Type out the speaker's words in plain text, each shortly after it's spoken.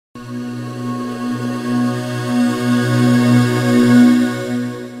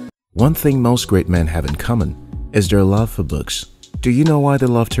One thing most great men have in common is their love for books. Do you know why they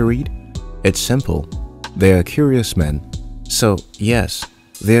love to read? It's simple. They are curious men. So, yes,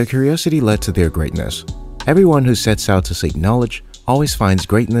 their curiosity led to their greatness. Everyone who sets out to seek knowledge always finds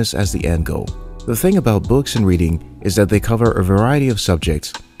greatness as the end goal. The thing about books and reading is that they cover a variety of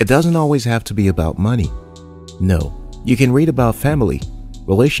subjects. It doesn't always have to be about money. No, you can read about family,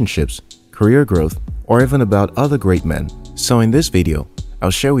 relationships, career growth, or even about other great men. So in this video, I'll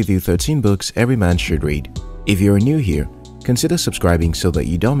share with you 13 books every man should read. If you're new here, consider subscribing so that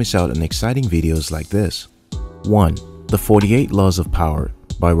you don't miss out on exciting videos like this. 1. The 48 Laws of Power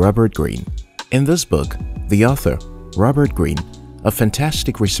by Robert Greene. In this book, the author, Robert Greene, a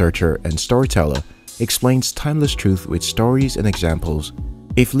fantastic researcher and storyteller, explains timeless truth with stories and examples.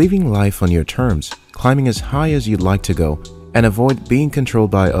 If living life on your terms, climbing as high as you'd like to go, and avoid being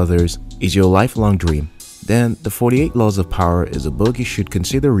controlled by others is your lifelong dream, then The 48 Laws of Power is a book you should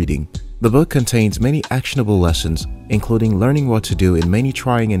consider reading. The book contains many actionable lessons, including learning what to do in many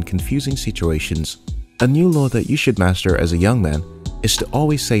trying and confusing situations. A new law that you should master as a young man is to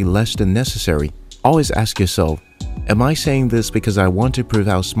always say less than necessary. Always ask yourself, am I saying this because I want to prove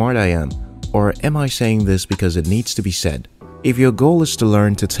how smart I am, or am I saying this because it needs to be said? If your goal is to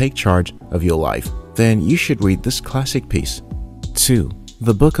learn to take charge of your life, then you should read this classic piece. 2.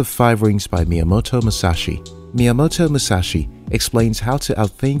 The Book of Five Rings by Miyamoto Musashi. Miyamoto Musashi explains how to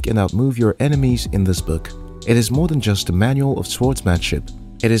outthink and outmove your enemies in this book. It is more than just a manual of swordsmanship.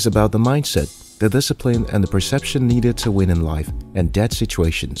 It is about the mindset, the discipline, and the perception needed to win in life and death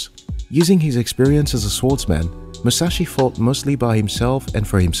situations. Using his experience as a swordsman, Musashi fought mostly by himself and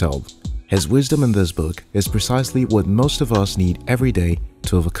for himself. His wisdom in this book is precisely what most of us need every day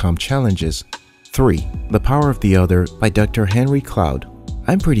to overcome challenges. 3. The Power of the Other by Dr. Henry Cloud.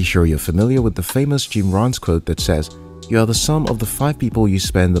 I'm pretty sure you're familiar with the famous Jim Rohn's quote that says, "You are the sum of the 5 people you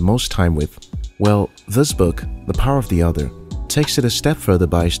spend the most time with." Well, this book, The Power of the Other, takes it a step further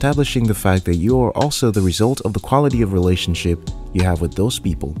by establishing the fact that you are also the result of the quality of relationship you have with those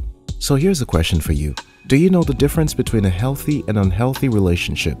people. So here's a question for you. Do you know the difference between a healthy and unhealthy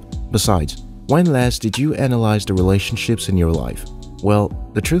relationship? Besides, when last did you analyze the relationships in your life? Well,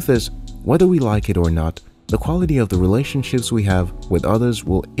 the truth is, whether we like it or not, the quality of the relationships we have with others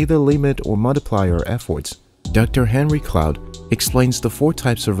will either limit or multiply our efforts. Dr. Henry Cloud explains the 4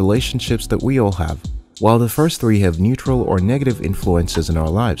 types of relationships that we all have. While the first 3 have neutral or negative influences in our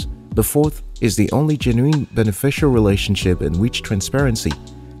lives, the 4th is the only genuine beneficial relationship in which transparency,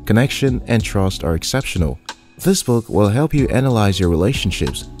 connection, and trust are exceptional. This book will help you analyze your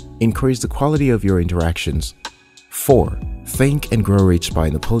relationships, increase the quality of your interactions. 4. Think and Grow Rich by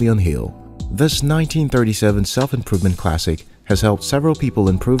Napoleon Hill. This 1937 self-improvement classic has helped several people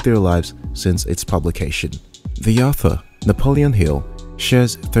improve their lives since its publication. The author, Napoleon Hill,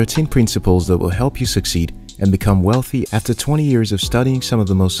 shares 13 principles that will help you succeed and become wealthy after 20 years of studying some of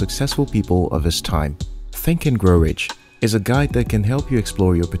the most successful people of his time. Think and Grow Rich is a guide that can help you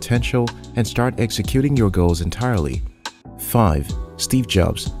explore your potential and start executing your goals entirely. 5. Steve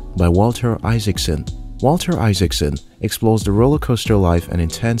Jobs by Walter Isaacson. Walter Isaacson explores the roller coaster life and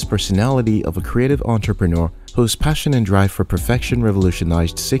intense personality of a creative entrepreneur whose passion and drive for perfection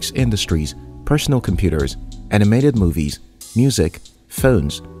revolutionized 6 industries: personal computers, animated movies, music,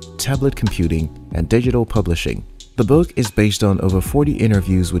 phones, tablet computing, and digital publishing. The book is based on over 40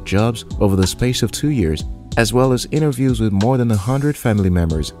 interviews with Jobs over the space of 2 years, as well as interviews with more than 100 family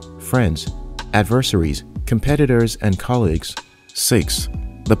members, friends, adversaries, competitors, and colleagues. 6.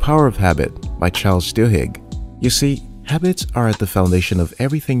 The Power of Habit by Charles Duhigg. You see, habits are at the foundation of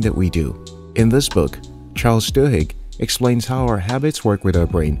everything that we do. In this book, Charles Duhigg explains how our habits work with our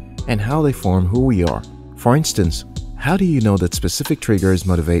brain and how they form who we are. For instance, how do you know that specific triggers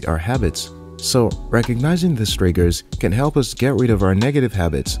motivate our habits? So, recognizing these triggers can help us get rid of our negative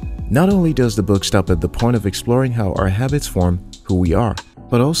habits. Not only does the book stop at the point of exploring how our habits form who we are,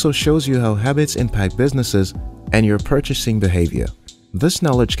 but also shows you how habits impact businesses and your purchasing behavior. This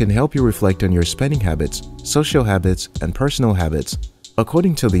knowledge can help you reflect on your spending habits, social habits, and personal habits.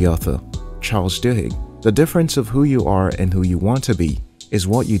 According to the author, Charles Duhigg, the difference of who you are and who you want to be is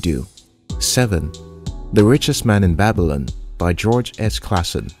what you do. 7. The Richest Man in Babylon by George S.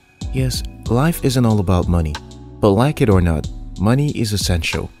 Clason. Yes, life isn't all about money, but like it or not, money is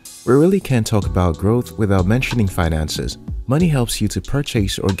essential. We really can't talk about growth without mentioning finances. Money helps you to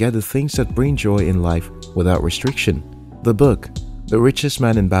purchase or get the things that bring joy in life without restriction. The book, The Richest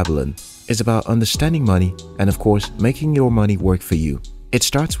Man in Babylon, is about understanding money and, of course, making your money work for you. It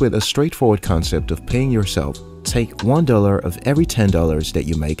starts with a straightforward concept of paying yourself. Take $1 of every $10 that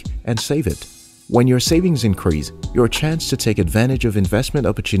you make and save it. When your savings increase, your chance to take advantage of investment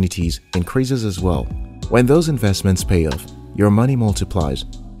opportunities increases as well. When those investments pay off, your money multiplies,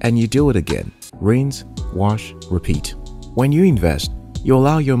 and you do it again. Rinse, wash, repeat. When you invest, you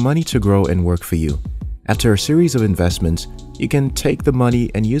allow your money to grow and work for you. After a series of investments, you can take the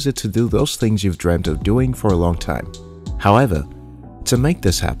money and use it to do those things you've dreamt of doing for a long time. However, to make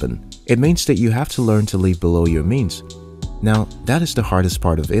this happen, it means that you have to learn to live below your means. Now, that is the hardest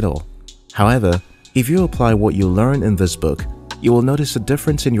part of it all. However, if you apply what you learn in this book, you will notice a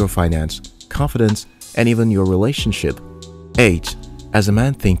difference in your finance, confidence, and even your relationship. 8. As a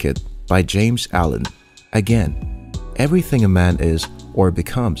Man Thinketh by James Allen. Again, everything a man is or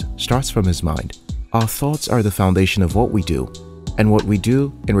becomes starts from his mind. Our thoughts are the foundation of what we do, and what we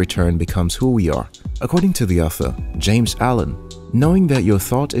do in return becomes who we are. According to the author, James Allen, knowing that your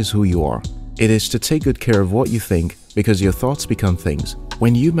thought is who you are, it is to take good care of what you think because your thoughts become things.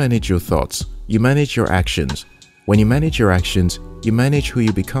 When you manage your thoughts, you manage your actions. When you manage your actions, you manage who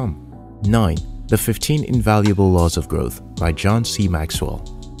you become. 9. The 15 Invaluable Laws of Growth by John C. Maxwell.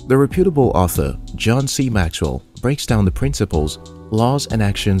 The reputable author, John C. Maxwell, breaks down the principles, laws, and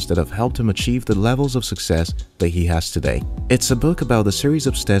actions that have helped him achieve the levels of success that he has today. It's a book about the series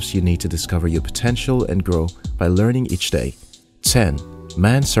of steps you need to discover your potential and grow by learning each day. 10.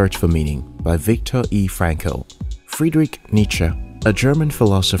 Man's Search for Meaning by Viktor E. Frankl. Friedrich Nietzsche, a German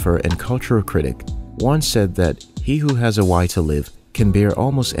philosopher and cultural critic, once said that he who has a why to live can bear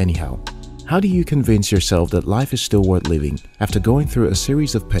almost anyhow. How do you convince yourself that life is still worth living after going through a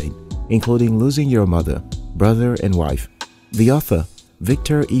series of pain, including losing your mother, brother, and wife? The author,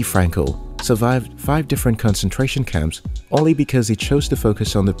 Viktor E. Frankl, survived 5 different concentration camps only because he chose to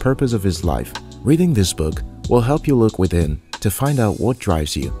focus on the purpose of his life. Reading this book will help you look within to find out what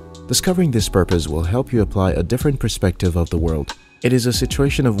drives you. Discovering this purpose will help you apply a different perspective of the world. It is a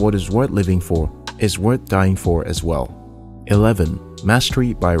situation of what is worth living for is worth dying for as well. 11.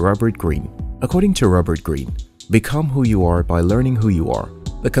 Mastery by Robert Greene. According to Robert Greene, become who you are by learning who you are.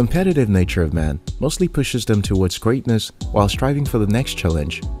 The competitive nature of man mostly pushes them towards greatness while striving for the next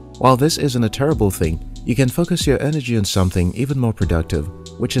challenge. While this isn't a terrible thing, you can focus your energy on something even more productive,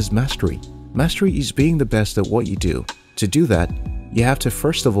 which is mastery. Mastery is being the best at what you do. To do that, you have to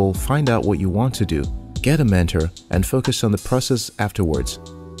first of all find out what you want to do, get a mentor, and focus on the process afterwards.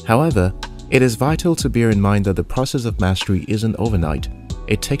 However, it is vital to bear in mind that the process of mastery isn't overnight.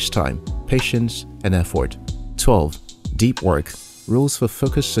 It takes time, patience, and effort. 12. Deep Work. Rules for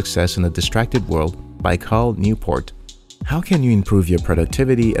Focused Success in a Distracted World by Cal Newport. How can you improve your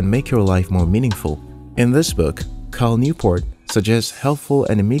productivity and make your life more meaningful? In this book, Cal Newport suggests helpful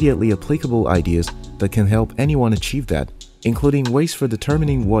and immediately applicable ideas that can help anyone achieve that, including ways for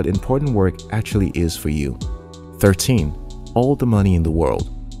determining what important work actually is for you. 13. All the Money in the World.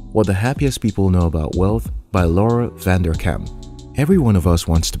 What the Happiest People Know About Wealth by Laura Vanderkam. Every one of us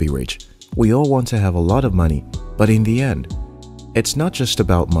wants to be rich. We all want to have a lot of money, but in the end, it's not just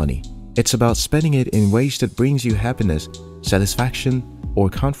about money. It's about spending it in ways that brings you happiness, satisfaction, or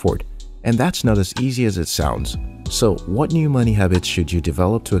comfort. And that's not as easy as it sounds. So, what new money habits should you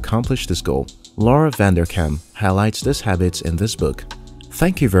develop to accomplish this goal? Laura Vanderkam highlights these habits in this book.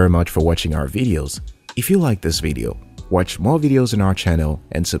 Thank you very much for watching our videos. If you like this video, watch more videos on our channel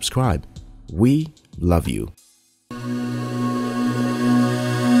and subscribe. We love you.